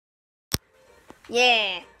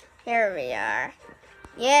Yeah, here we are.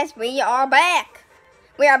 Yes, we are back.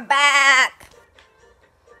 We are back.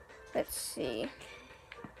 Let's see.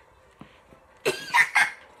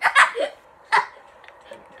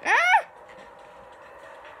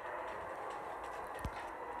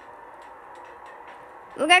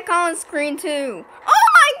 Look at Collin's screen too. Oh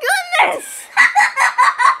my goodness!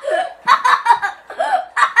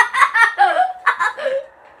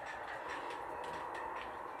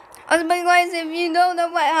 But guys, if you don't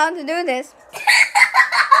know how to do this,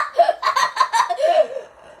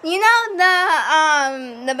 you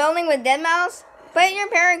know the building with dead mouse? Put your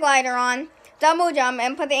paraglider on, double jump,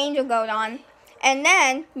 and put the angel goat on, and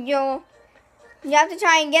then you have to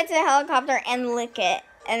try and get to the helicopter and lick it,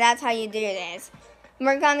 and that's how you do this.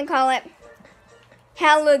 We're gonna call it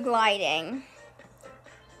Heli-gliding.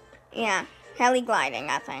 Yeah, Heli-gliding,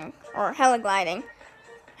 I think, or Heli-gliding.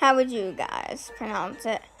 How would you guys pronounce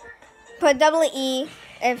it? Put double E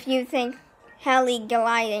if you think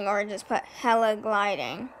Heli-gliding, or just put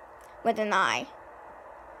Heli-gliding with an I.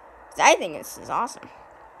 I think this is awesome.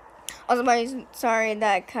 Also, sorry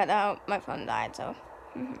that I cut out. My phone died, so.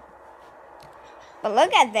 But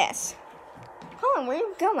look at this. Collin, where are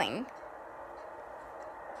you going?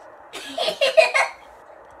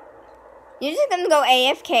 You're just gonna go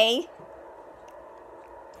AFK?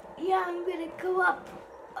 Yeah, I'm gonna go up.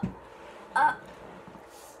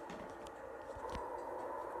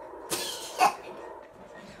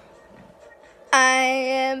 I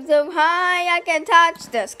am so high I can touch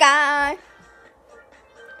the sky.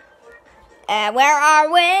 And where are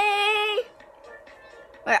we?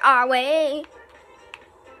 Where are we?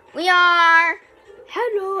 We are.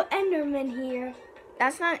 Hello, Enderman here.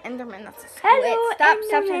 That's not an Enderman, that's a squid. Hello, Stop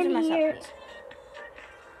Enderman changing myself, here. please.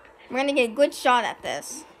 We're gonna get a good shot at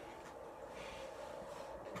this.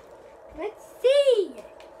 Let's see.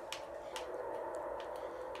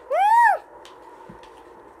 Woo!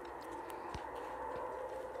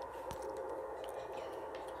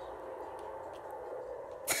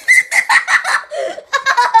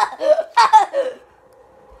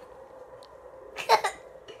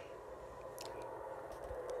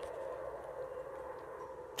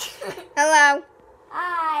 Hello.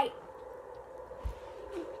 Hi.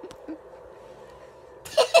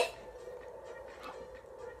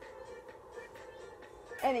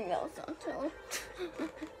 I think that was so cool.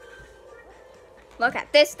 Look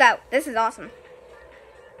at this though. This is awesome.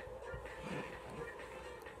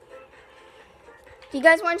 You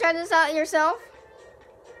guys want to try this out yourself?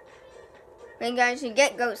 You guys should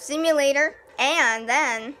get Ghost Simulator and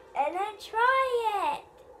then Try it.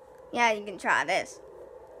 yeah, you can try this.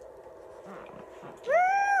 Woo!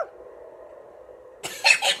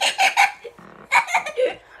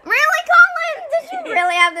 Really, Collin? Did you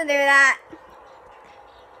really have to do that?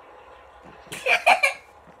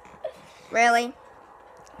 Really?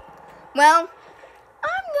 Well,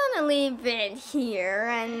 I'm gonna leave it here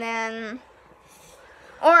and then,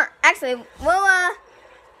 or actually, we'll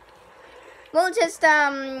just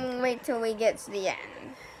wait till we get to the end.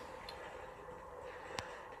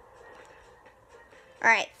 All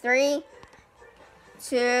right, 3,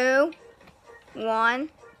 2, 1.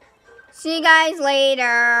 See you guys later.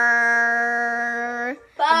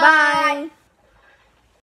 Bye. Bye.